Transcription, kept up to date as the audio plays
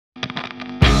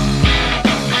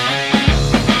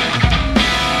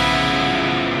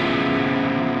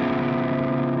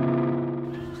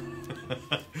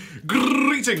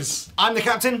Greetings! I'm the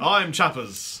Captain. I'm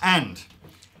Chappers. And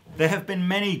there have been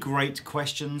many great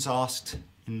questions asked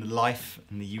in the life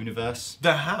and the universe.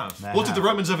 There have. What did the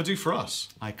Romans ever do for us?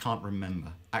 I can't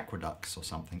remember. Aqueducts or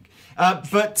something.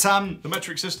 The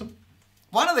metric system?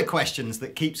 One of the questions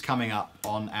that keeps coming up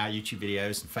on our YouTube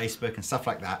videos and Facebook and stuff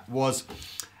like that was,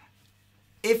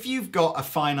 if you've got a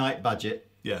finite budget,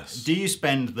 yes, do you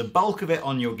spend the bulk of it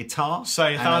on your guitar?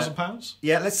 Say £1,000?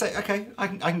 Yeah, let's say, okay, I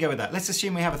can go with that. Let's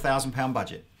assume we have £1,000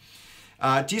 budget.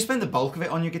 Do you spend the bulk of it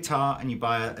on your guitar and you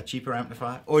buy a cheaper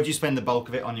amplifier? Or do you spend the bulk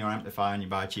of it on your amplifier and you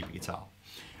buy a cheaper guitar?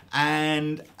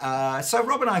 And so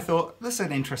Rob and I thought, that's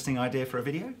an interesting idea for a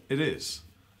video. It is.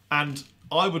 And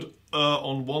I would err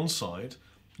on one side.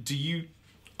 Do you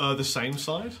err the same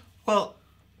side? Well,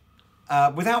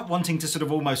 without wanting to sort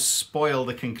of almost spoil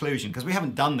the conclusion, because we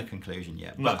haven't done the conclusion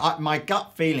yet. No. But my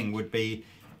gut feeling would be,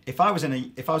 if I was a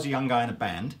young guy in a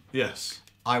band, yes,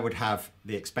 I would have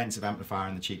the expensive amplifier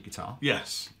and the cheap guitar.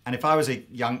 Yes. And if I was a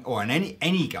young, or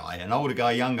any guy, an older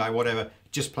guy, young guy, whatever,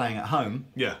 just playing at home,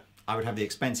 yeah, I would have the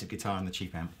expensive guitar and the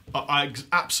cheap amp. I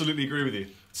absolutely agree with you.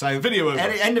 So video over.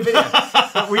 End of video.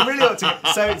 But we really ought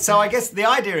to. So I guess the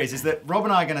idea is that Rob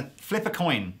and I are going to flip a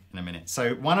coin in a minute.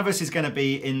 So one of us is going to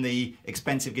be in the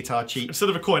expensive guitar, cheap. Instead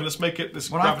of a coin, let's make it this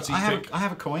gravity thing. I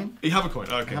have a coin. You have a coin.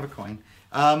 Okay. I have a coin.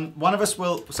 One of us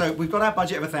will. So we've got our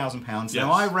budget of £1,000. Yes.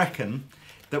 Now I reckon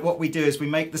that what we do is we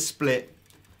make the split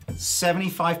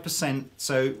 75%.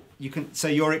 So you can. So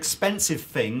your expensive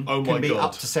thing can be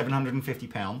up to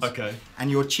 £750. Okay.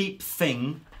 And your cheap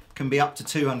thing can be up to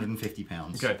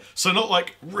 £250. Okay, so not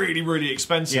like really, really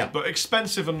expensive, yeah, but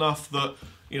expensive enough that,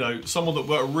 you know, someone that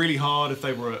worked really hard, if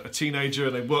they were a teenager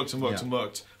and they worked and worked, yeah, and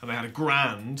worked, and they had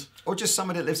 £1,000. Or just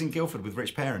somebody that lives in Guildford with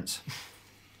rich parents.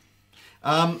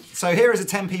 So here is a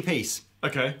 10p piece.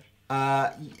 Okay.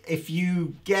 If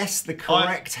you guess the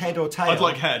correct head or tail. I'd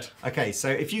like head. Okay, so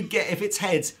if it's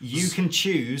heads, you can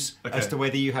choose as to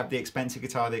whether you have the expensive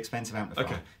guitar or the expensive amplifier.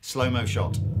 Okay. Slow-mo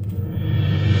shot.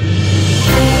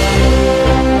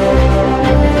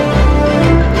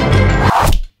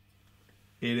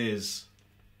 It is.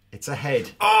 It's a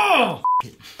head. Oh!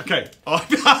 Okay.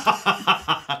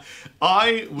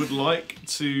 I would like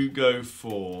to go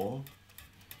for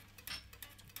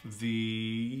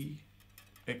the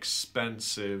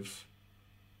expensive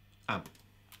amp.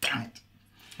 Damn it.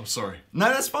 I'm sorry. No,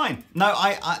 that's fine. No,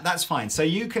 that's fine. So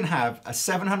you can have a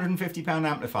 £750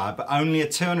 amplifier, but only a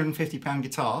 £250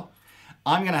 guitar.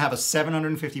 I'm going to have a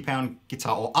 £750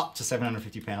 guitar, or up to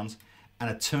 £750, and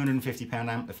a £250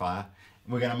 amplifier.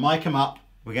 We're going to mic them up,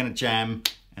 we're going to jam,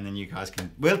 and then you guys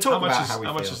can... We'll talk about how we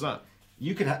feel. How much is that?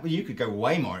 You could go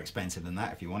way more expensive than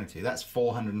that if you wanted to. That's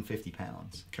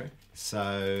 £450. Okay.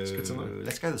 So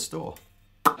let's go to the store.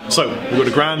 So, we've got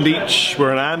a grand each,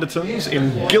 we're in Andertons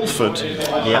in Guildford,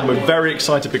 yeah, and we're very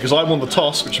excited because I won the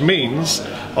toss, which means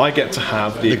I get to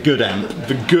have the good amp.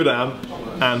 The good amp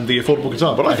and the affordable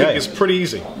guitar, but I think it's pretty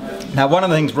easy. Now, one of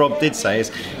the things Rob did say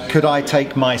is, could I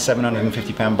take my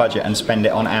 £750 budget and spend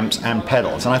it on amps and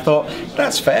pedals? And I thought,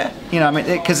 that's fair. You know, I mean,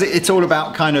 because it's all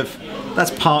about kind of,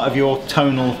 that's part of your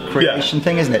tonal creation, yeah,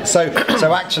 thing, isn't it? So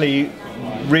actually,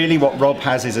 really what Rob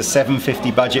has is a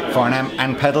 £750 budget for an amp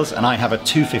and pedals, and I have a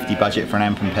 £250 budget for an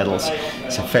amp and pedals.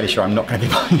 So I'm fairly sure I'm not going to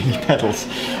be buying any pedals.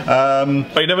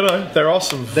 But you never know, there are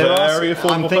some very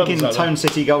affordable I'm thinking pedals Tone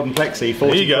City Golden Plexi,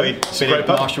 40 quid, bit of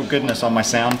Marshall goodness on my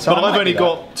sound. So but I've only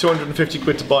got 250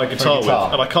 quid to buy a guitar with,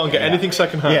 and I can't get anything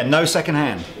second hand. Yeah, no second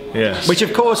hand. Yes. Which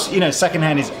of course, you know, second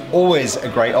hand is always a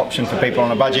great option for people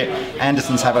on a budget.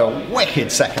 Andertons have a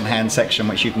wicked second hand section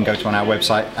which you can go to on our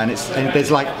website, and there's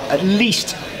like at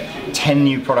least 10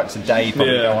 new products a day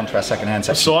probably go onto our second hand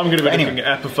section. So I'm going to be looking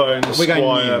at Epiphones,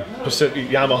 Squire, Pacific,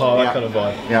 Yamaha, that kind of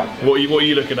vibe. Yeah. What are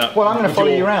you looking at? Well, I'm going to follow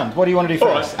you around. What do you want to do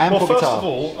first? Right. Amp or first guitar? of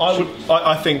all,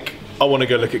 I think I want to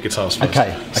go look at guitars first.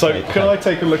 Okay. So can I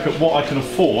take a look at what I can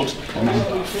afford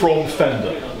from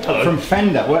Fender? Hello. From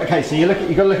Fender. Well, okay, so you've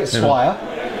got to look at Squire,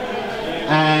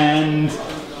 and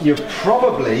you're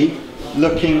probably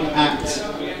looking at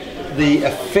the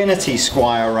Affinity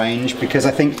Squire range, because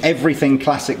I think everything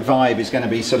classic vibe is going to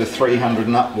be sort of 300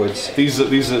 and upwards. These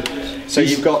are. So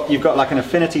you've got like an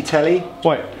Affinity Telly.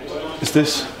 Wait, is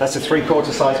this? That's a 3/4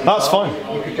 size guitar. That's fine.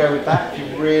 You could go with that if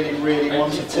you really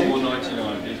wanted to.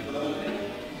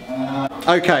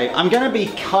 Okay, I'm going to be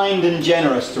kind and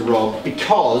generous to Rob,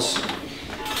 because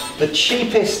the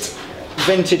cheapest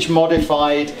vintage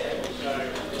modified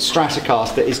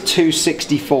Stratocaster is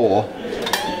 £264.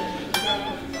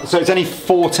 So it's only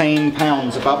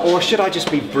 £14 above, or should I just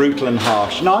be brutal and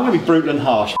harsh? No, I'm going to be brutal and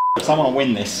harsh, because I want to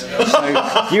win this. So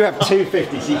you have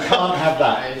 £250, so you can't have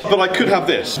that. But I could have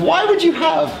this. Why would you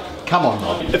have come on,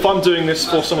 Rob. If I'm doing this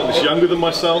for someone that's younger than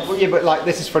myself, Well, yeah, but like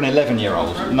this is for an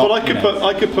 11-year-old. but I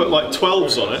could put like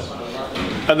 12s on it,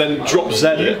 and then drop Z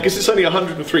it because it's only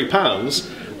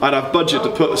 £103. I'd have budget to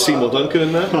put a Seymour Duncan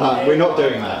in there. We're not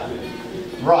doing that.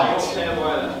 Right.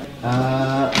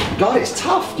 God, it's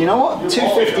tough. You know what?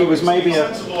 250 was maybe a.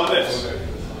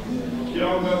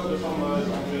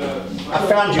 I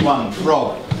found you one,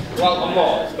 Rob. Well, I'm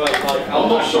not. But I'm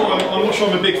not sure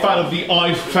I'm a big fan of the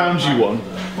I found you one.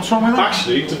 What's wrong with that?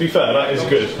 Actually, to be fair, that is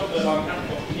good.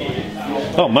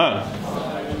 Oh man,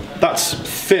 that's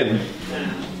thin.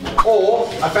 Or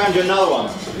I found you another one.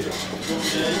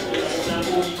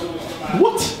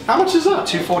 What? How much is that?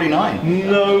 $249.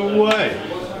 No way.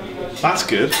 That's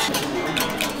good.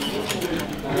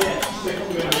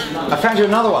 I found you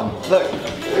another one. Look.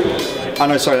 Oh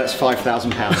no, sorry, that's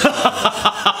 £5,000.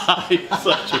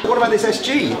 What about this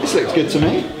SG? This looks good to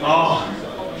me. Oh,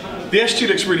 the SG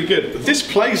looks really good. But this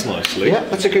plays nicely. Yeah,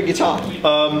 that's a good guitar.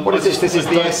 What is this? This is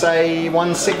the SA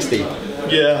 160.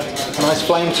 Yeah. Nice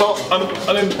flame top.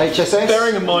 HSS.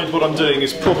 Bearing in mind what I'm doing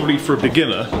is probably for a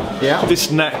beginner. Yeah. This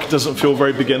neck doesn't feel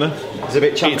very beginner. It's a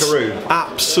bit chunkaroo. It's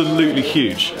absolutely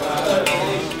huge.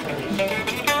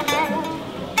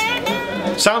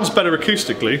 Sounds better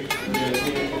acoustically,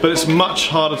 but it's much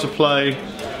harder to play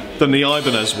than the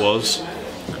Ibanez was,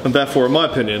 and therefore, in my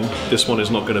opinion, this one is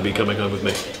not going to be coming home with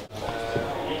me.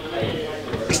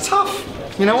 It's tough.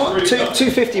 You know what?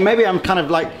 250. Maybe I'm kind of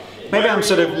like. Maybe I'm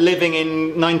sort of living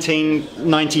in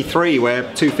 1993 where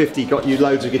 250 got you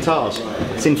loads of guitars.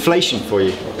 It's inflation for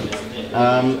you.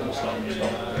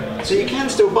 So you can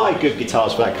still buy good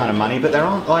guitars for that kind of money, but there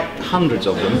aren't like hundreds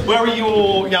of them. Where are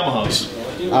your Yamahas?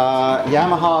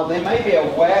 Yamaha, they may be a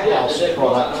warehouse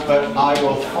product, but I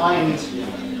will find.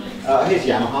 Here's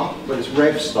Yamaha, but it's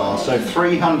Revstar. So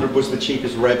 300 was the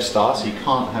cheapest Revstar, so you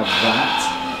can't have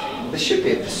that. There should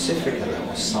be a Pacifica there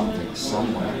or something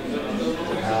somewhere.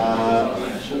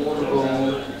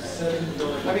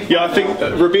 Yeah, I think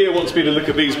Rabia wants me to look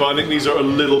at these, but I think these are a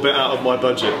little bit out of my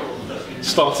budget.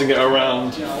 Starting at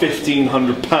around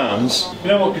 £1,500. You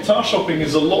know what, guitar shopping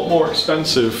is a lot more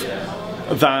expensive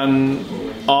than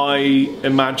I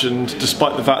imagined,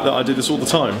 despite the fact that I did this all the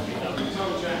time.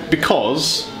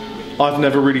 Because I've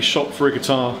never really shopped for a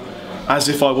guitar as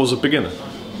if I was a beginner.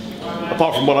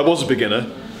 Apart from when I was a beginner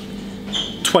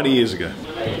 20 years ago.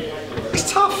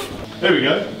 It's tough. There we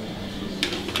go.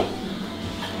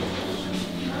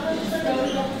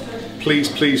 Please,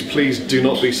 please, please do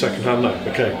not be second-hand. No,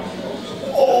 okay.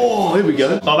 Oh, here we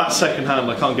go. Oh, that's second-hand.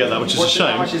 I can't get that, which is a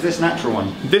shame. How much is this natural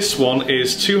one? This one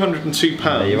is £202.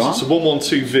 There you are. It's a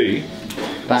 112V.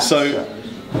 That's, so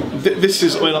this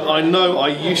is. I mean, I know I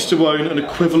used to own an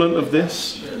equivalent of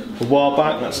this a while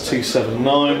back. That's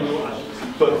 £279.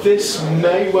 But this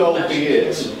may well be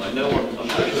it.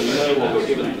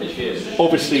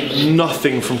 Obviously,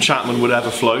 nothing from Chapman would ever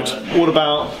float. What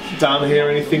about down here?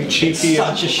 Anything cheeky? It's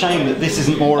such a shame that this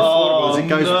isn't more affordable as it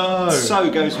goes. No. So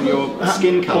goes with your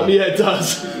skin colour. Yeah, it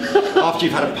does. After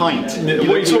you've had a pint. What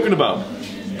are you talking about?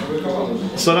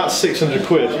 So that's 600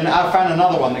 quid. And I found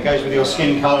another one that goes with your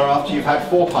skin colour after you've had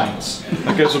 4 pints.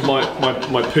 That goes with my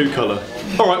poo colour.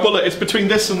 All right. Well, look, it's between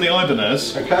this and the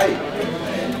Ibanez. Okay.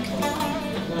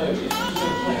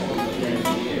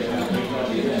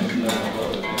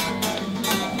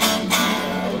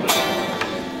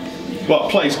 Well,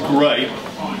 it plays great.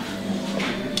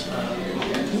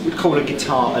 We'd call a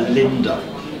guitar a Linda.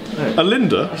 A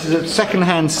Linda? This is a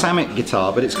second-hand Samick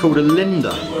guitar, but it's called a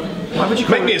Linda. Why would you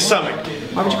call Make me a Samick.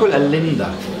 Why would you call it a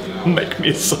Linda? Make me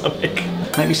a Samick.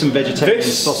 Maybe some vegetarian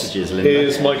This sausages, Linda.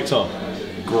 is my guitar.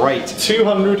 Great.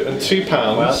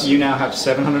 £202. Well, you now have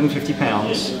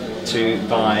 £750 to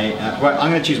buy. Well,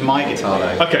 I'm going to choose my guitar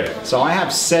though. Okay. So I have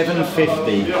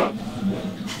 $750.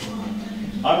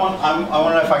 I want to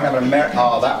know if I can have an American.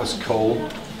 Oh, that was cool.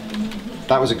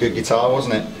 That was a good guitar,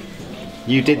 wasn't it?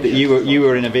 You did that. You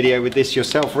were in a video with this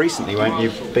yourself recently, weren't you,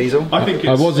 Beazle? I think it's,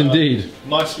 I was indeed.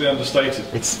 Nicely understated.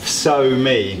 It's so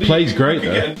me. Plays great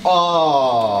though.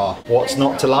 Oh, what's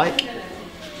not to like?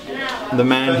 The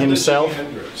man himself.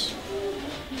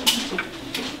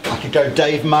 I could go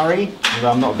Dave Murray, although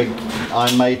I'm not a big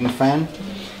Iron Maiden fan.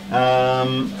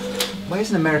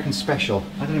 Where's an American Special?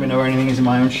 I don't even know where anything is in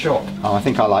my own shop. Oh, I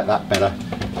think I like that better.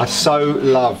 I so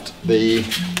loved the.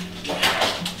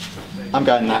 I'm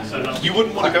going that. You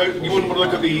wouldn't want to go. You wouldn't want to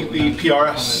look at the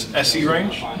PRS SE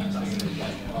range.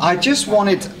 I just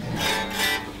wanted.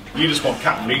 You just want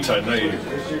Cap Nito, don't you?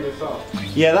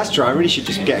 Yeah, that's true. I really should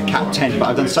just get a Cap 10, but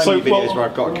I've done so many videos where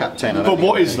I've got a Cap 10. But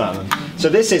what is that then? So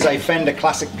this is a Fender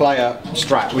Classic Player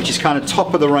Strat, which is kind of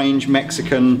top of the range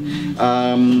Mexican,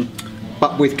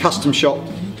 but with custom shop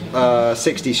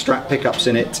 60 Strat pickups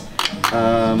in it.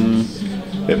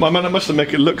 I must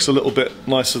admit it looks a little bit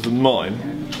nicer than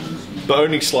mine, but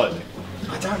only slightly.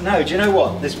 I don't know, do you know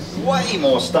what? There's way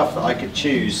more stuff that I could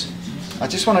choose. I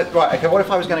just want to, right, okay, what if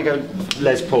I was going to go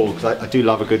Les Paul, because I do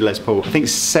love a good Les Paul. I think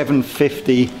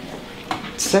 750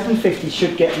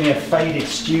 should get me a faded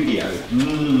studio.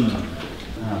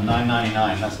 Oh,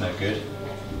 $9.99, that's no good.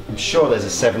 I'm sure there's a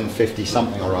 750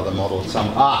 something or other model.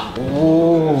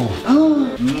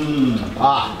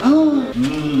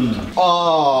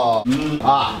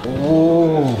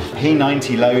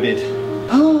 P90 loaded.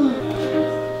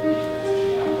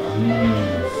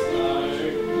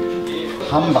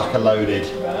 Humbucker loaded.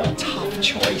 Tough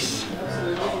choice.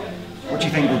 What do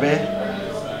you think, Robert?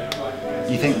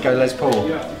 You think go Les Paul?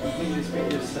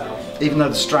 Even though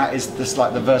the Strat is this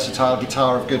like the versatile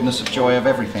guitar of goodness, of joy, of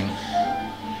everything.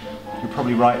 You're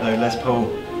probably right though, Les Paul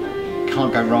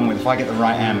can't go wrong with. If I get the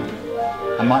right amp,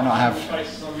 I might not have.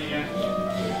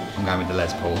 I'm going with the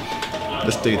Les Paul.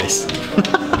 Let's do this.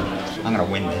 I'm going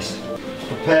to win this.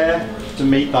 Prepare to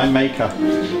meet thy maker.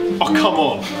 Oh, come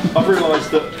on. I've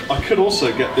realised that I could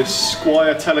also get this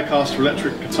Squier Telecaster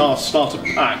electric guitar starter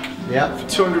pack for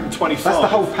 225. That's the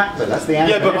whole pack though, that's the amp.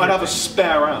 Yeah, but I'd have a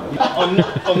spare amp. I'm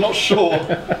not sure.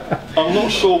 I'm not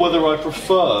sure whether I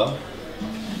prefer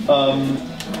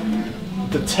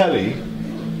the Telly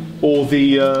or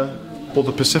the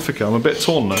Pacifica. I'm a bit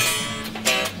torn though.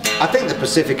 I think the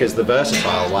Pacifica's the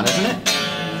versatile one, isn't it?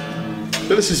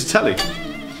 But this is a Telly.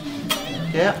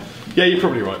 Yeah. Yeah, you're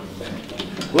probably right.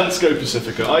 Let's go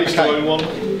Pacifica. I used to own one.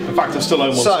 In fact, I still own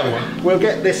one. So, somewhere. we'll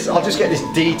get this, I'll just get this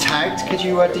D-tagged. Could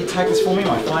you D-tag this for me,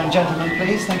 my fine gentleman,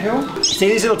 please? Thank you. See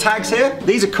these little tags here?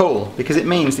 These are cool because it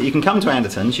means that you can come to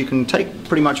Andertons, you can take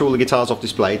pretty much all the guitars off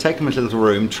display, take them into a little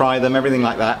room, try them, everything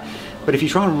like that. But if you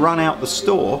try and run out the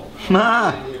store,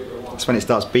 that's when it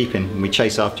starts beeping and we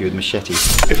chase after you with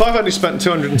machetes. If I've only spent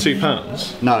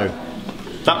 £202, no.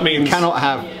 That means... You cannot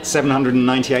have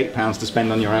 £798 to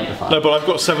spend on your amplifier. No, but I've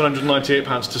got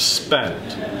 £798 to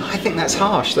spend. I think that's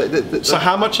harsh. So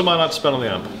how much am I allowed to spend on the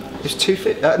amp? It's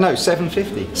 $250. No,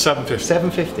 $750.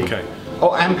 $750. Okay.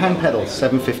 Oh, amp and pedals,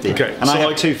 $750. Okay. And so I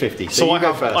have $250. So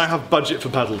I have budget for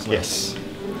pedals now. Yes.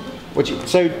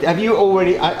 So have you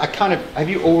already? Have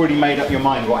you already made up your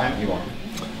mind what amp you want?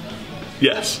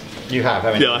 Yes. You have,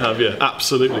 haven't you? Yeah, I have, yeah.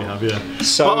 Absolutely have, yeah.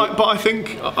 So, but I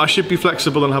think I should be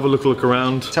flexible and have a look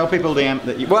around. Tell people the amp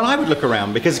that you... Well, I would look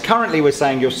around, because currently we're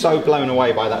saying you're so blown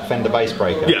away by that Fender bass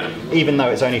breaker. Yeah. Even though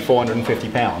it's only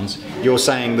 £450, you're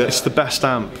saying that... It's the best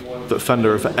amp that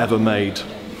Fender have ever made,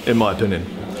 in my opinion.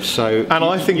 So, and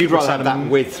I think you'd rather have that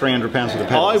with £300 of the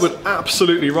pedals? I would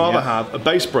absolutely rather have a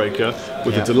bass breaker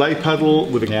with a delay pedal,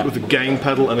 with a gain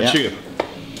pedal and a tuner.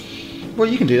 Well,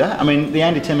 you can do that. I mean, the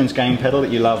Andy Timmons gain pedal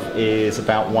that you love is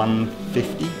about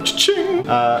 $150. Cha-ching!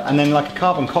 And then like a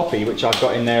carbon copy, which I've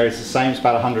got in there, is the same. It's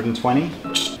about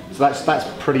 $120. So that's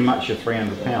pretty much your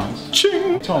 £300.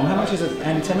 Ching! Tom, how much is it,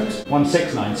 Andy Timmons?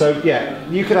 $169. So yeah,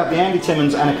 you could have the Andy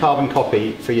Timmons and a carbon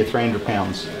copy for your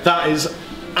 £300. That is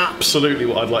absolutely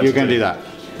what I'd like to do. You're going to do that?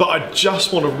 But I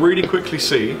just want to really quickly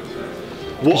see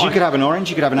what you could have an orange,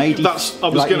 you could have an 80. I was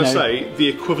going to say, the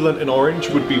equivalent in orange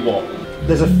would be what?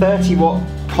 There's a 30-watt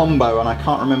combo, and I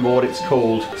can't remember what it's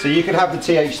called. So you could have the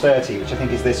TH30, which I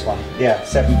think is this one. Yeah,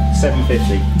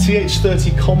 750.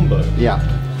 TH30 combo? Yeah.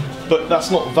 But that's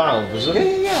not Valve, is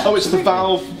it? Yeah. Oh, it's the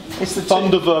Valve. It's the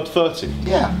Thunderbird 30.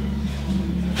 Yeah.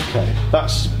 Okay.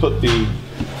 That's put the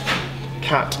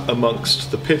cat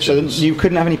amongst the pigeons. So you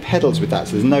couldn't have any pedals with that,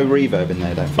 so there's no reverb in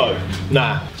there, don't you? Oh,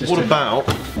 nah. What about?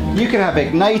 You could have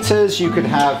ignators, you could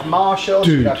have Marshalls,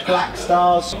 you could have Black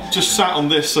Stars. Just sat on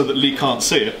this so that Lee can't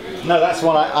see it. No, that's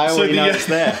what I already know it's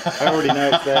there. I already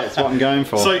know it's there, it's what I'm going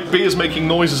for. So Bea's making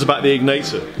noises about the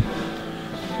ignator.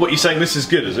 What, you're saying this is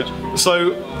good, is it?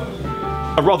 So,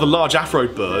 a rather large Afro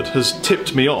bird has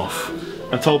tipped me off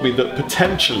and told me that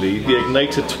potentially the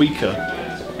ignator tweaker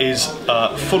is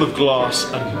full of glass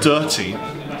and dirty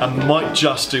and might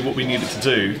just do what we need it to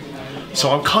do. So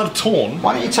I'm kind of torn.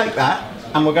 Why don't you take that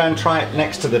and we'll go and try it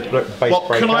next to the bass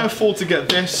breaker. Can I afford to get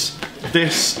this,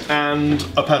 and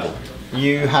a pedal?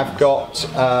 You have got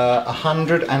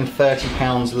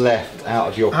 £130 left out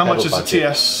of your pedal How much is budget. the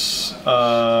TS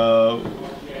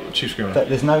Chief Screamer?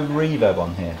 There's no reverb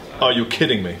on here. Oh, you're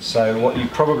kidding me. So what you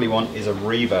probably want is a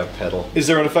reverb pedal. Is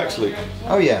there an effects loop?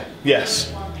 Oh yeah.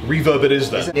 Yes. Reverb it is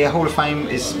there. Yeah, Hall of Fame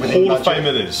is within Hall budget. of Fame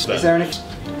it is there. Is there any?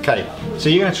 Okay, so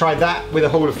you're going to try that with a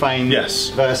Hall of Fame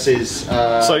versus...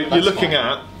 so you're looking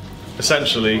at,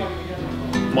 essentially,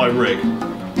 my rig.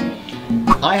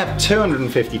 I have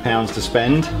 £250 to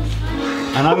spend.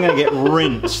 and I'm going to get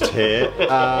rinsed here.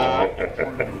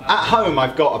 At home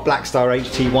I've got a Blackstar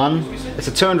HT1. It's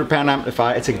a £200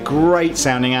 amplifier. It's a great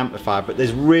sounding amplifier, but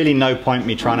there's really no point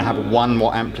me trying to have a 1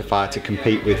 watt amplifier to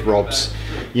compete with Rob's,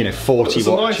 you know, 40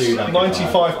 watt tube amplifier.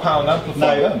 £95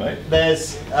 amplifier there, mate.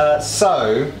 There's,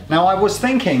 so, now I was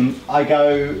thinking I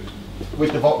go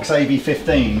with the Vox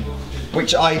AV15,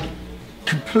 which I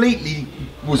completely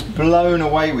was blown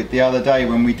away with the other day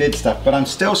when we did stuff, but I'm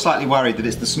still slightly worried that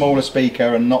it's the smaller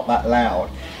speaker and not that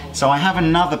loud. So I have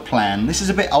another plan. This is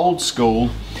a bit old school,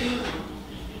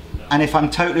 and if I'm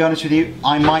totally honest with you,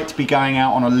 I might be going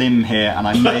out on a limb here and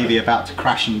I may be about to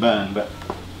crash and burn, but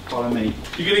follow me.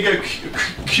 You're gonna go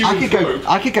Cube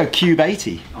I could go Cube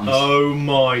 80. Honestly. Oh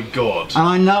my god. And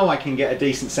I know I can get a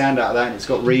decent sound out of that, and it's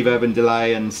got reverb and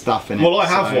delay and stuff in it. Well, I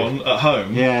have one at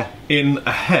home in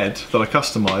a head that I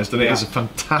customised, and it is a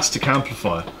fantastic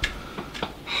amplifier.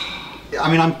 I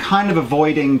mean, I'm kind of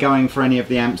avoiding going for any of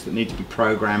the amps that need to be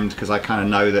programmed, because I kind of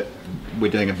know that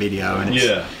we're doing a video and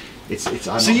it's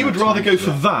so you would rather go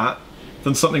for that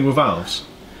than something with valves?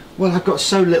 Well, I've got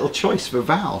so little choice for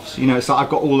valves. You know, it's like I've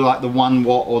got all like the 1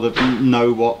 watt or the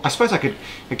no watt. I suppose I could,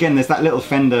 again, there's that little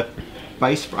Fender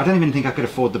bass. I don't even think I could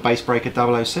afford the bass breaker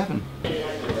 007.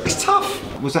 It's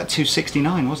tough. Was that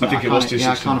 269, wasn't it? I think it was 269.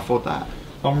 Yeah, I can't afford that.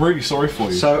 I'm really sorry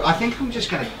for you. So I think I'm just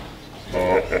going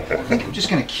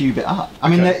to cube it up. I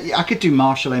mean, I could do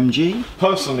Marshall MG.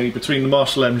 Personally, between the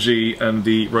Marshall MG and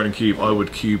the Roland Cube, I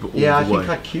would cube all the way. Yeah, I think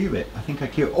I'd cube it.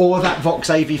 Or that Vox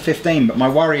AV15, but my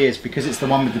worry is because it's the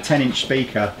one with the 10-inch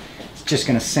speaker, it's just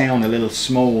going to sound a little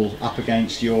small up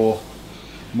against your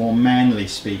more manly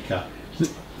speaker.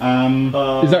 Is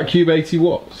that Cube 80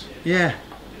 watts? Yeah.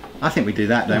 I think we do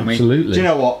that, don't we? Absolutely. Do you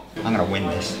know what? I'm going to win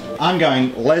this. I'm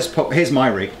going Les Paul. Here's my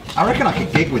rig. I reckon I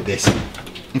could gig with this.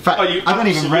 In fact, I don't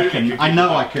even reckon. I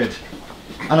know I could.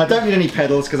 And I don't need any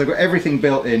pedals because I've got everything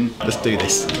built in. Let's do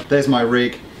this. There's my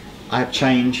rig. I have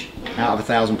change out of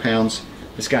 £1,000.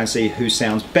 Let's go and see who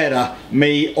sounds better,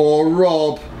 me or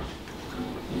Rob.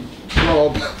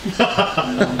 Rob.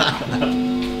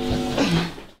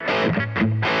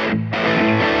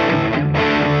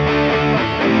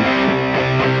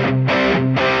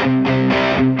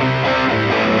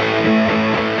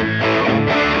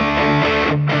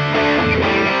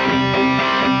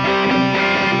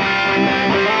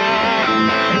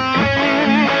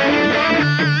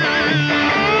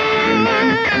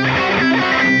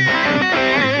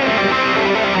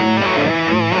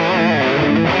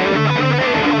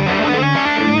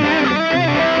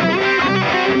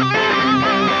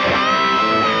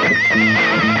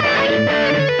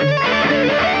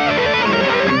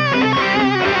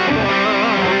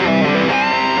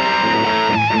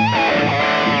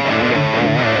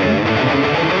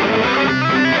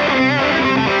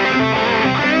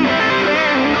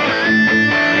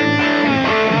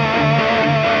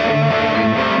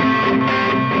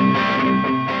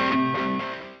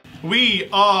 We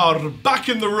are back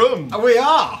in the room. We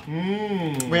are.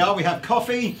 We are. We have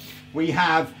coffee. We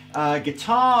have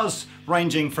guitars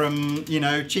ranging from, you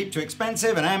know, cheap to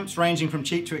expensive, and amps ranging from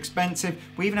cheap to expensive.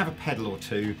 We even have a pedal or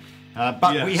two.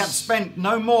 But we have spent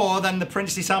no more than the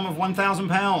princely sum of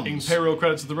 £1,000. Imperial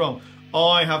credits of the realm.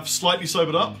 I have slightly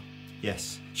sobered up.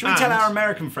 Yes. Should we tell our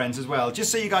American friends as well?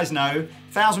 Just so you guys know,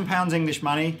 £1,000 English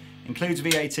money, includes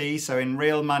VAT, so in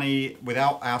real money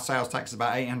without our sales tax is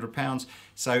about £800.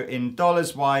 So in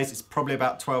dollars wise, it's probably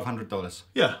about $1,200.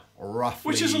 Yeah. Roughly.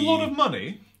 Which is a lot of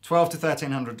money. $1,200 to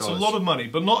 $1,300. It's a lot of money,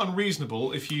 but not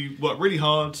unreasonable if you work really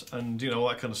hard and, you know, all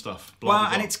that kind of stuff. Blah, well, blah,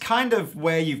 blah. And it's kind of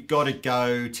where you've got to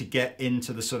go to get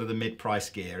into the sort of the mid-price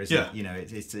gear, isn't it? You know,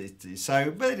 it's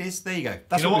so, but it is, there you go.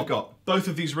 That's what we've got. Both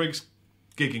of these rigs,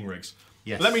 gigging rigs.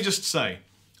 Yes. Let me just say,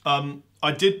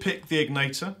 I did pick the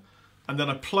Ignator, and then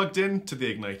I plugged into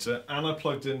the Ignator, and I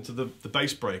plugged into the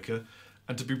bass breaker,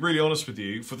 and to be really honest with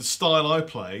you, for the style I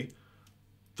play,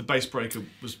 the bass breaker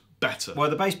was better. Well,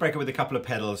 the bass breaker with a couple of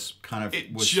pedals kind of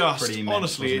was pretty immense,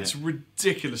 honestly, it's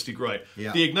ridiculously great.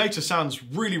 Yeah. The Ignator sounds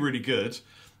really, really good.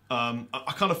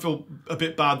 I kind of feel a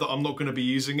bit bad that I'm not going to be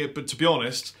using it, but to be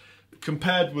honest,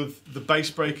 compared with the bass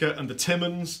breaker and the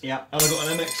Thomanns, and I've got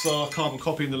an MXR carbon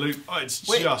copy in the loop, it's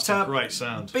just a great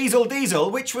sound.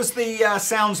 Diesel, which was the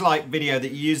Sounds Like video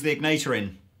that you used the Ignator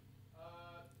in?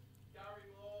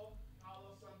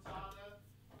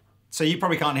 So you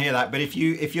probably can't hear that, but if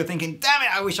you're thinking, damn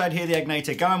it, I wish I'd hear the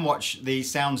Ignator, go and watch the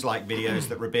Sounds Like videos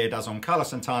that Rabir does on Carlos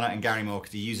Santana and Gary Moore,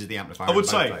 because he uses the amplifier. I would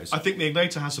say, I think the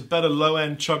Ignator has a better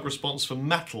low-end chug response for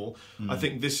metal. I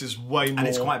think this is way more... And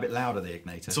it's quite a bit louder, the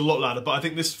Ignator. It's a lot louder, but I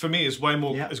think this, for me, is way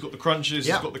more... It's got the crunches,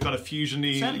 it's got the kind of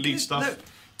fusion-y lead stuff. Look,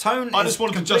 tone is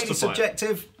completely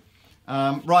subjective.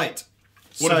 Right,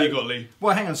 What have you got, Lee?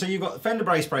 Well, hang on. So you've got the Fender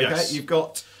Brace Breaker. Yes. You've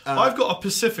got... I've got a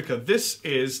Pacifica. This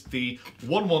is the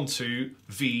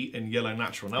 112V in yellow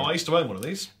natural. Now, I used to own one of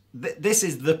these. This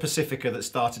is the Pacifica that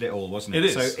started it all, wasn't it?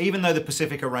 It is. So even though the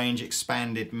Pacifica range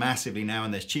expanded massively now,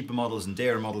 and there's cheaper models and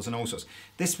dearer models and all sorts,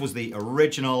 this was the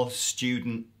original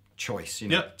student choice. You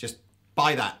know, just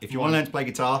buy that. If you want to learn to play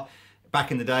guitar,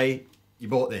 back in the day, you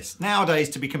bought this. Nowadays,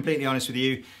 to be completely honest with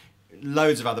you,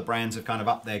 loads of other brands have kind of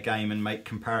upped their game and make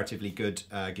comparatively good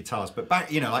guitars. But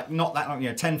back, you know, like not that long,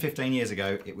 10, 15 years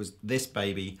ago, it was this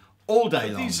baby all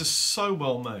day long. These are so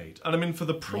well made. And I mean, for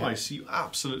the price, you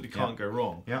absolutely can't go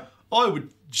wrong. Yeah. I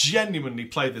would genuinely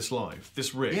play this live,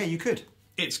 this rig. Yeah, you could.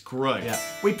 It's great. Yeah.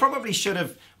 We probably should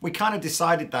have, we kind of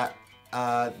decided that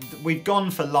we've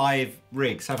gone for live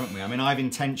rigs, haven't we? I mean, I've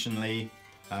intentionally...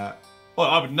 well,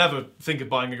 I would never think of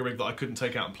buying a rig that I couldn't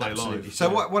take out and play live. So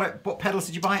what pedals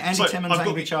did you buy? Andy Timmons,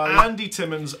 Angry Charlie? Andy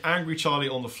Timmons, Angry Charlie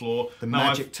on the floor. The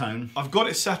magic tone. I've got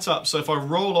it set up, so if I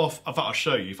roll off, in fact I'll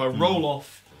show you, if I roll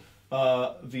off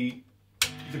the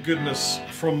goodness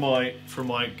from my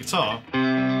guitar,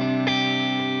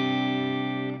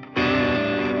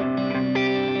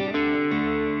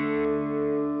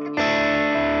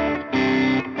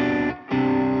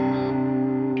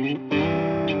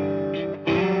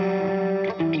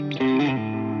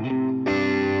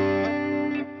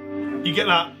 you get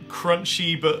that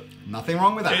crunchy, but nothing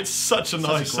wrong with that. It's such a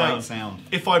nice great sound.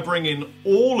 If I bring in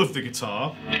all of the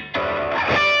guitar,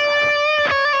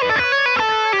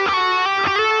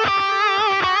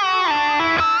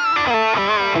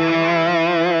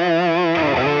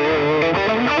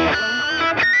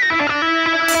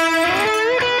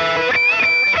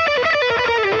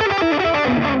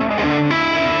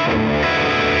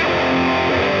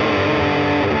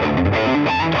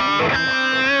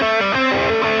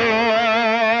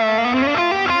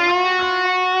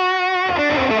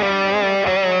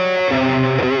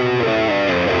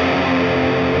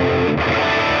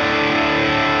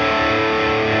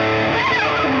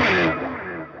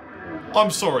 I'm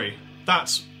sorry,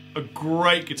 that's a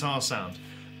great guitar sound.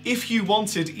 If you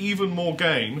wanted even more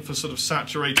gain for sort of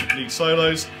saturated lead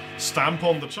solos, stamp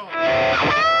on the chart.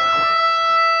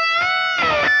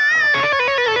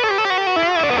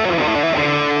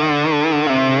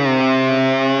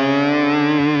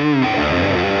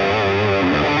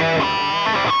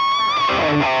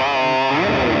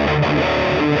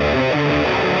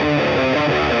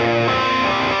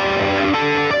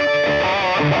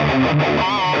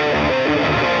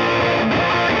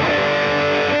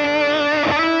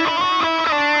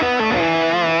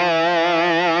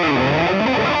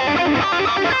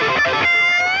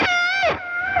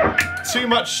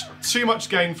 Too much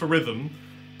gain for rhythm,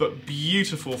 but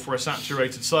beautiful for a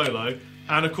saturated solo.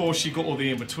 And of course you've got all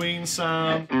the in-between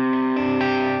sound.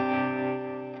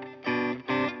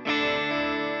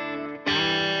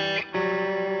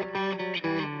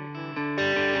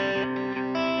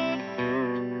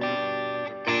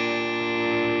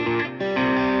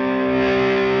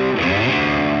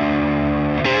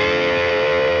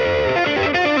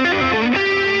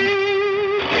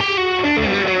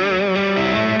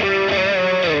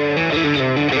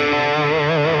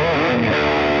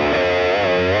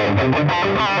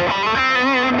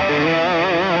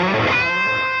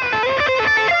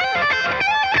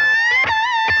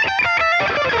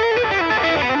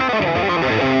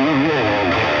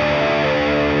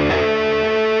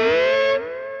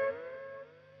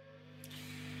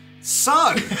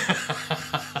 So,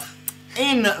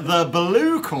 in the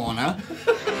blue corner,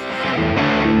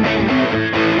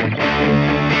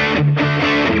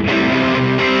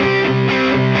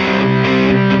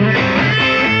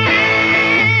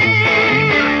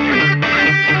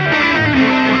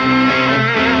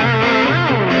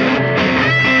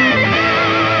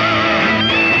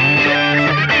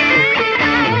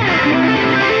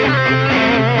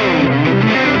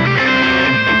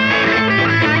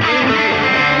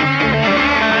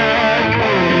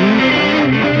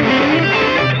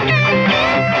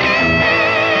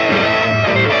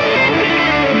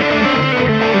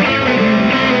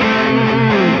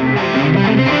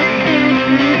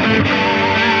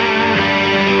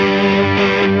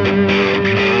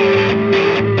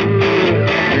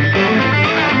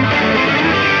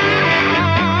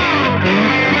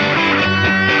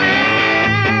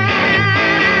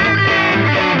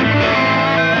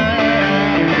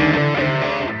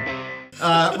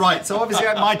 right, so obviously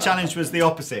my challenge was the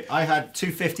opposite. I had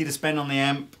 $250 to spend on the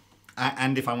amp,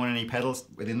 and if I want any pedals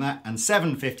within that, and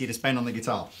 $750 to spend on the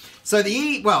guitar. So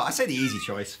I say the easy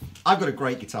choice. I've got a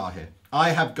great guitar here. I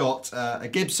have got a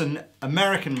Gibson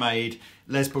American-made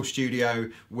Les Paul Studio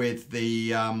with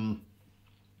the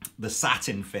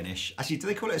satin finish. Actually, do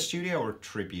they call it a studio or a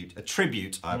tribute? A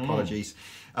tribute, apologies.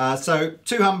 So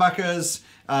 2 humbuckers,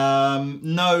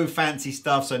 no fancy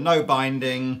stuff, so no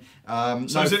binding, So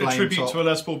no is it a flame tribute top. to a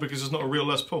Les Paul because it's not a real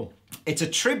Les Paul? It's a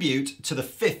tribute to the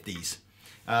 50s.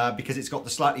 Because it's got the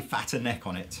slightly fatter neck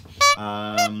on it.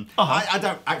 I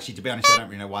don't, actually, to be honest, I don't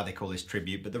really know why they call this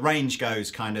tribute, but the range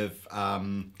goes kind of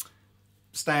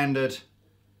standard,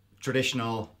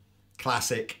 traditional,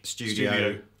 classic,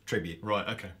 studio, tribute. Right,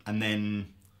 okay. And then,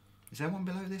 is there one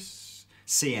below this?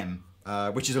 CM,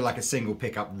 which is like a single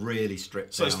pickup, really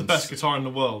stripped So it's the best guitar in the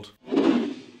world.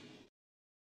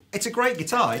 It's a great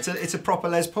guitar. It's a proper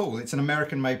Les Paul. It's an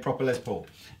American-made proper Les Paul.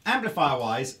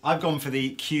 Amplifier-wise, I've gone for the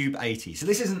Cube 80. So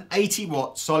this is an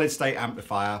 80-watt solid-state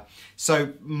amplifier.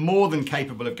 So more than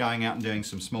capable of going out and doing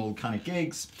some small kind of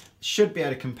gigs. Should be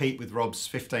able to compete with Rob's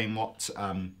 15-watt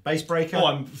bass breaker. Oh,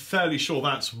 I'm fairly sure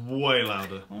that's way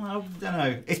louder. Well, I don't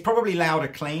know. It's probably louder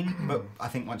clean, but I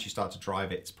think once you start to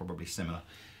drive it, it's probably similar.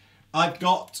 I've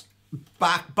got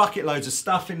bucket loads of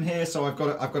stuff in here. So I've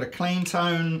got a clean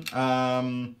tone.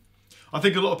 I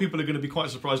think a lot of people are going to be quite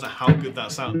surprised at how good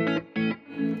that sounds. All right,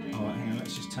 hang on,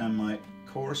 let's just turn my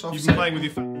chorus off. You've been playing with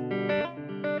your...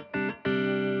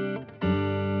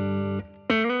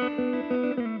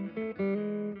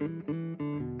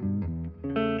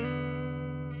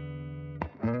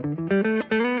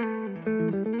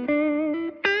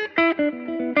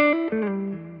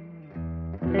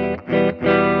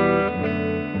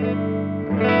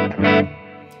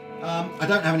 I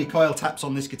don't have any coil taps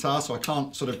on this guitar, so I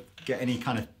can't sort of get any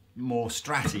kind of more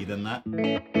stratty than that.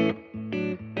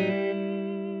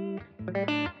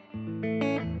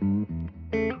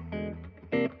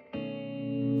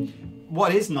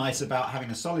 What is nice about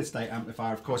having a solid state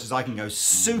amplifier, of course, is I can go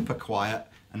super quiet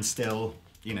and still,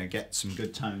 you know, get some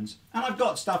good tones. And I've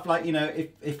got stuff like, you know,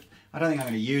 if I don't think I'm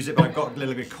going to use it, but I've got a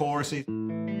little bit of choruses.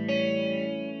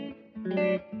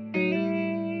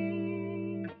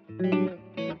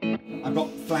 I've got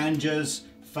flangers,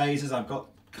 phases, I've got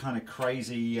kind of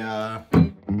crazy...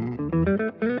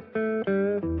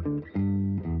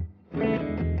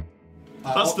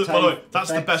 That's the, by the way,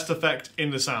 that's the best effect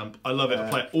in this amp. I love it. I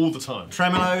play it all the time.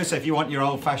 Tremolo, so if you want your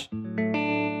old-fashioned...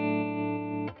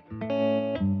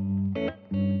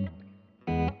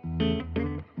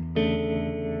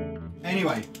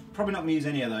 Anyway, probably not going to use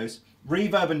any of those.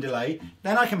 Reverb and delay.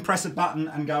 Then I can press a button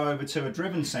and go over to a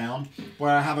driven sound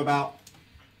where I have about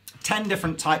 10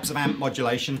 different types of amp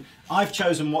modulation. I've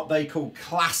chosen what they call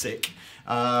classic.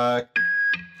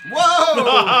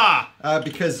 Whoa!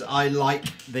 Because I like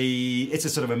it's a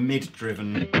sort of a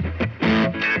mid-driven.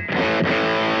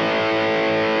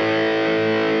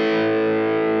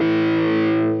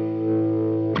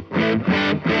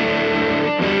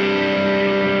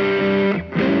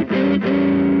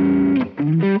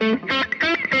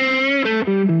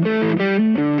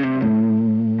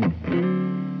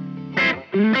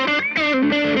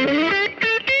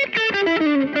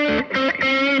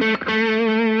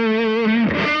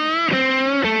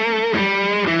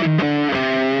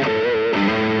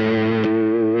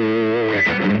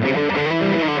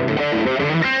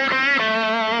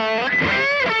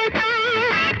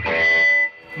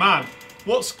 Man,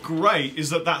 what's great is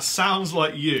that that sounds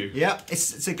like you. Yeah,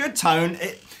 it's a good tone.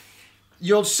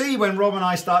 You'll see when Rob and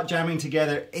I start jamming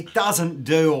together, it doesn't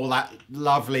do all that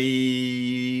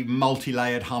lovely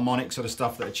multi-layered harmonic sort of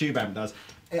stuff that a tube amp does.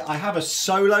 I have a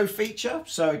solo feature,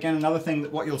 so again, another thing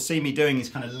that what you'll see me doing is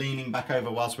kind of leaning back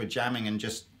over whilst we're jamming and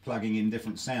just plugging in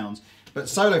different sounds. But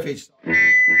solo features...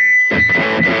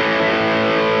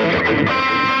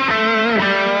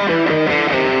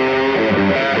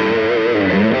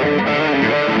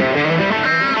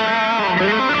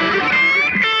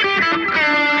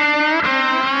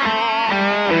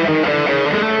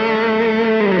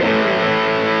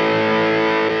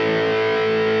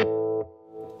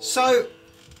 So,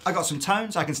 I got some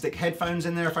tones, I can stick headphones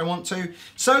in there if I want to.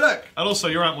 So look! And also,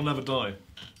 your amp will never die.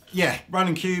 Yeah,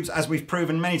 Roland cubes, as we've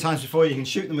proven many times before, you can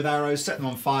shoot them with arrows, set them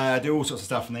on fire, do all sorts of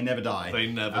stuff, and they never die. They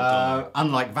never die.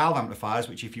 Unlike valve amplifiers,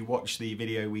 which if you watch the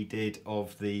video we did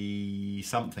of the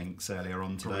somethings earlier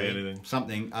on today,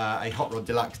 a Hot Rod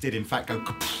Deluxe did in fact go...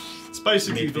 It's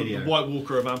basically the White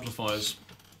Walker of amplifiers.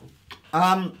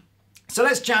 So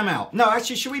let's jam out. No,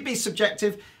 actually, should we be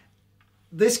subjective?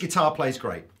 This guitar plays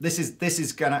great. This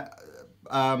is gonna...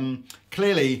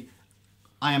 clearly,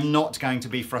 I am not going to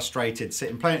be frustrated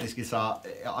sitting playing this guitar.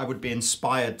 I would be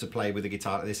inspired to play with a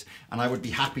guitar like this, and I would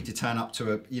be happy to turn up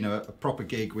to a proper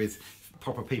gig with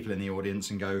proper people in the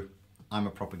audience and go, I'm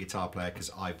a proper guitar player because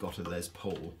I've got a Les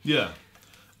Paul. Yeah.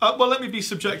 Well, let me be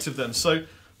subjective then. So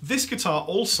this guitar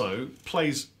also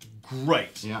plays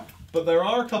great. Yeah. But there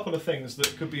are a couple of things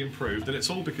that could be improved, and it's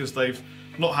all because they've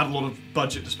not had a lot of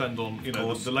budget to spend on, you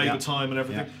know, the labour time and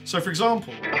everything. Yeah. So, for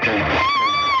example.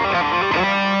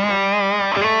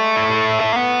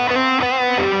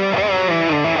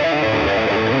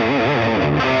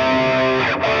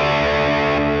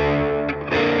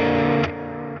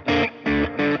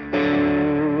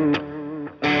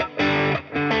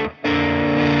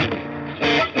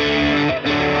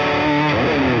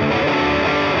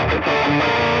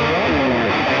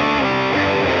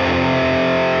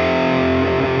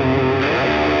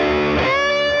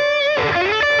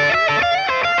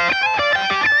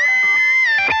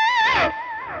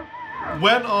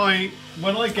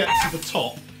 When I get to the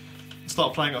top and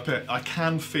start playing up here, I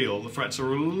can feel the frets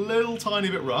are a little tiny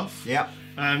bit rough. Yeah.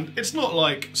 And it's not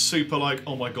like super like,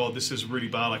 oh my god, this is really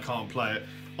bad, I can't play it.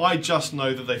 I just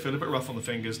know that they feel a bit rough on the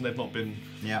fingers and they've not been,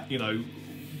 you know,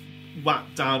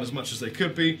 whacked down as much as they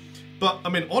could be. But I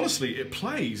mean, honestly, it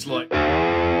plays like.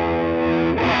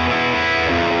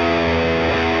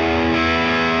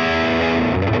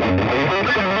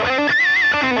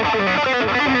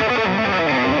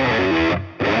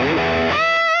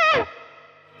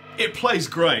 It plays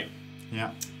great.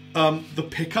 Yeah. The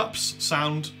pickups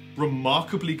sound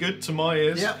remarkably good to my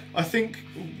ears. Yeah. I think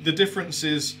the difference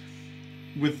is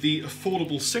with the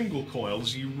affordable single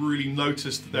coils, you really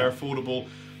notice that they're affordable.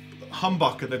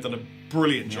 Humbucker, they've done a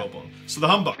brilliant job on. So the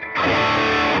humbucker.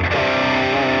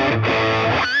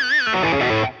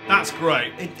 That's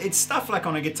great. It's stuff like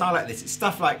on a guitar like this, it's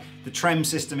stuff like the trem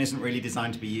system isn't really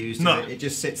designed to be used. No. It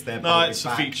just sits there. No, it's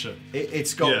a feature.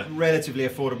 It's got relatively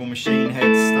affordable machine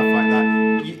heads, stuff like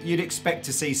that. You'd expect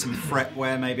to see some fret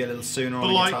wear maybe a little sooner on a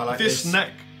guitar like this. This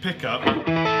neck pickup.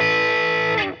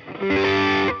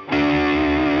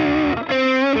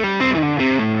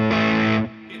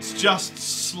 It's just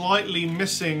slightly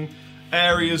missing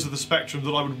areas of the spectrum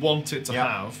that I would want it to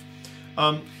have.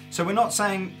 So we're not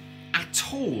saying at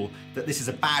all that this is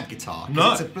a bad guitar.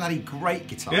 No. It's a bloody great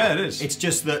guitar. Yeah, it is. It's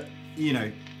just that, you know,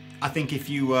 I think if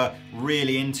you were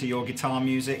really into your guitar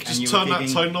music and you were turn that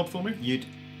tone knob for me. It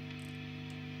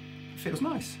feels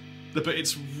nice. But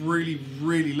it's really,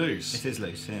 really loose. It is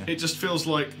loose, yeah. It just feels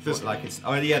like there's... like it's...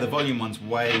 Oh, yeah, the volume one's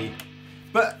way...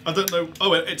 But... I don't know...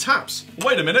 Oh, it taps.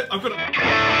 Wait a minute, I've got to...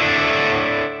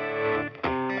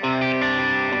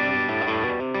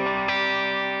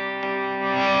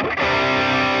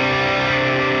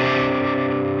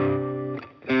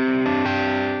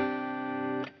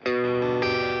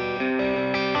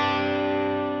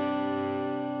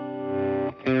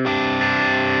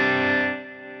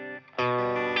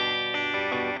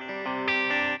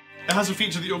 It has a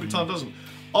feature that your guitar doesn't.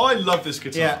 I love this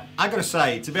guitar. Yeah, I gotta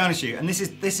say, to be honest with you, and this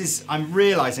is, I'm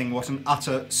realising what an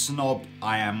utter snob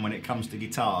I am when it comes to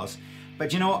guitars.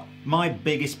 But you know what? My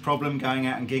biggest problem going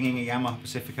out and gigging a Yamaha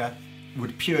Pacifica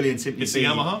would purely and simply be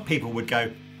Yamaha? People would go,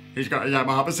 "He's got a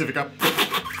Yamaha Pacifica."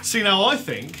 See, now I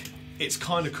think it's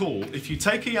kind of cool if you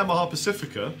take a Yamaha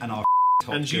Pacifica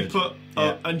and you put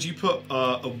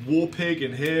a War Pig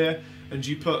in here. And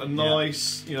you put a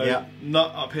nice, you know,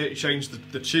 nut up here. You change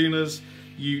the tuners.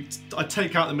 I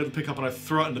take out the middle pickup and I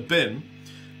throw it in the bin.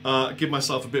 Give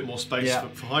myself a bit more space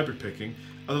for hybrid picking,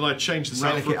 and then I change this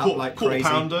out for a quarter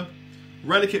pounder.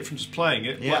 Relic it from just playing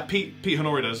it, like Pete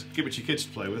Honore does. Give it to your kids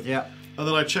to play with. Yeah. And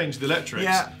then I change the electrics.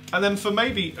 Yeah. And then for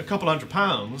maybe a couple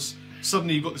 £100,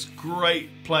 suddenly you've got this great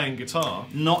playing guitar.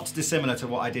 Not dissimilar to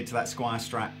what I did to that Squire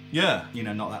Strat. Yeah. You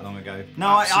know, not that long ago. No,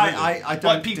 I don't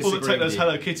like people that take those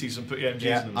Hello Kitties and put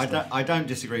EMGs in them. I don't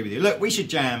disagree with you. Look, we should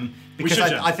jam, because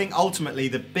I think ultimately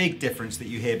the big difference that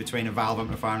you hear between a valve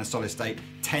amplifier and a solid state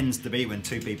tends to be when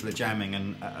two people are jamming.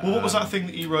 And well, what was that thing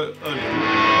that you wrote earlier?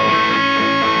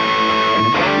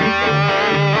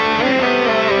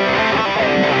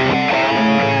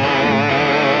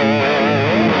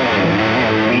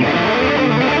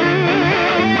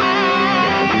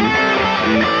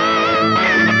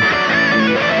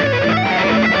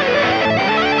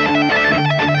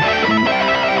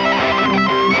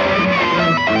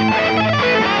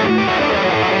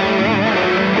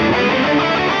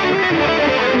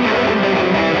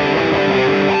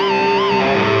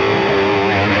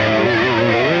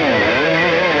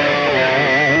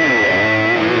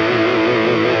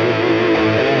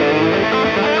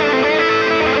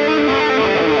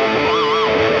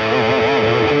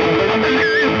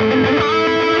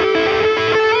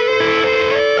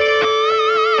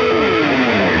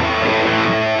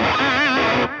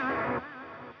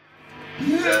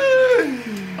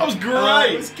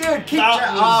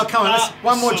 Oh, come on, let's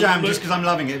one more jam just because I'm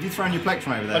loving it. Have you thrown your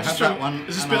plectrum over there? Have that one.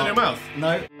 Is it spit in your mouth?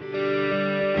 No.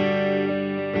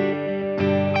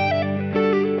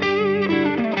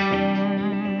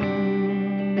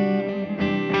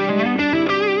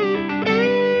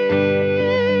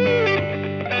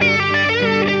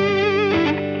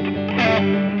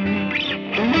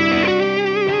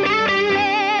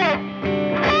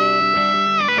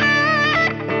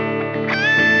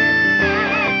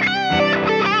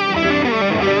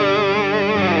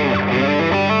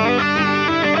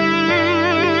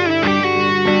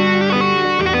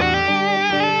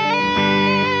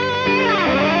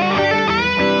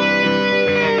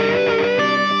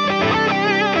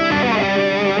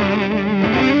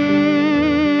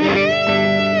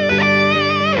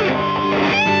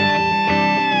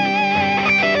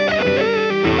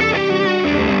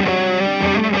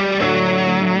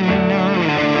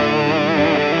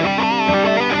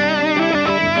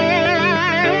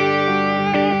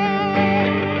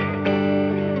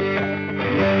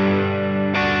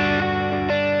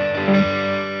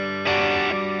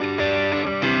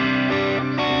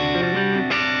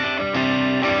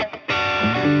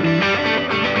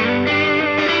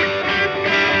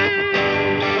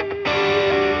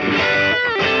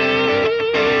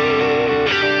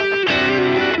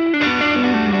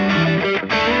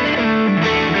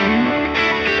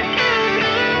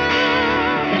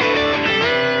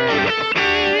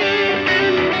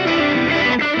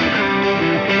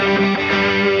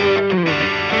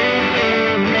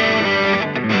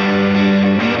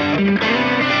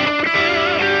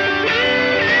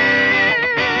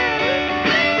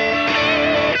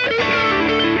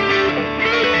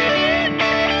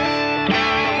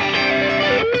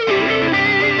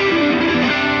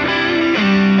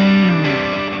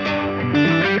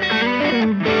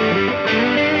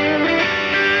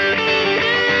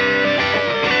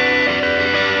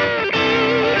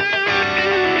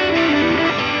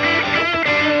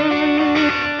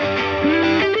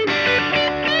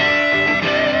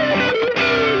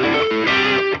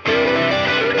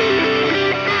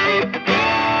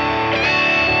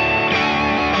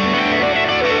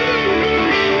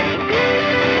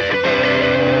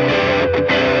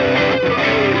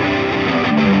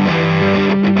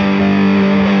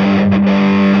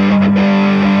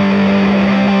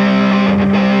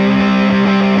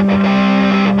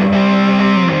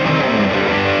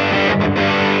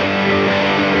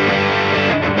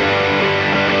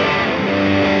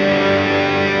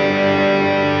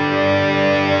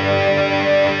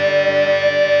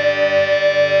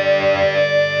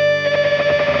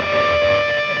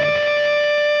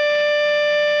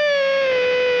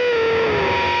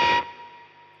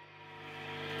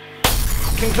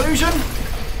 Conclusion?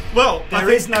 Well,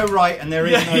 There is no right and there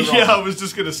is no wrong. Yeah, I was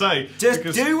just going to say. Just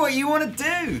do what you want to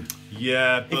do.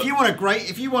 Yeah, but... If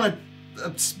you want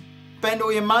to spend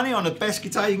all your money on the best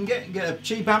guitar you can get a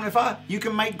cheap amplifier, you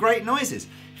can make great noises.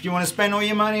 If you want to spend all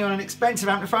your money on an expensive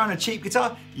amplifier and a cheap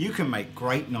guitar, you can make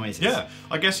great noises. Yeah,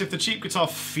 I guess if the cheap guitar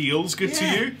feels good to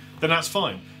you, then that's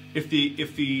fine. If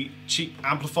the cheap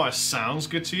amplifier sounds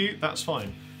good to you, that's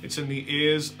fine. It's in the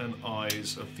ears and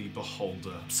eyes of the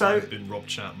beholder. So, I've been Rob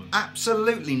Chapman.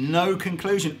 Absolutely no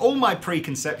conclusion. All my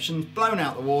preconceptions blown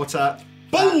out the water.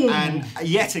 Boom! And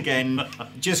yet again,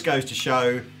 just goes to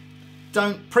show,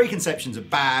 preconceptions are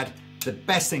bad. The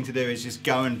best thing to do is just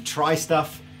go and try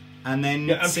stuff and then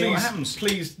see what happens.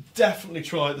 Please definitely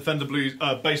try the Fender Blues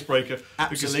bass breaker.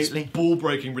 Absolutely. Because it's ball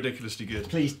breaking ridiculously good.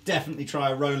 Please definitely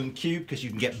try a Roland Cube because you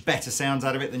can get better sounds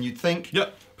out of it than you'd think.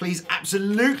 Yep. Please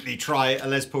absolutely try a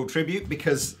Les Paul Tribute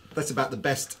because that's about the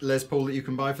best Les Paul that you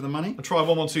can buy for the money. And try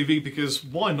 112V because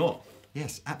why not?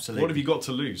 Yes, absolutely. What have you got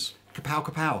to lose? Kapow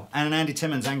kapow. And an Andy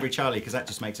Timmons Angry Charlie because that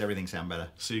just makes everything sound better.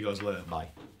 See you guys later. Bye.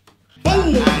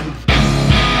 Boom!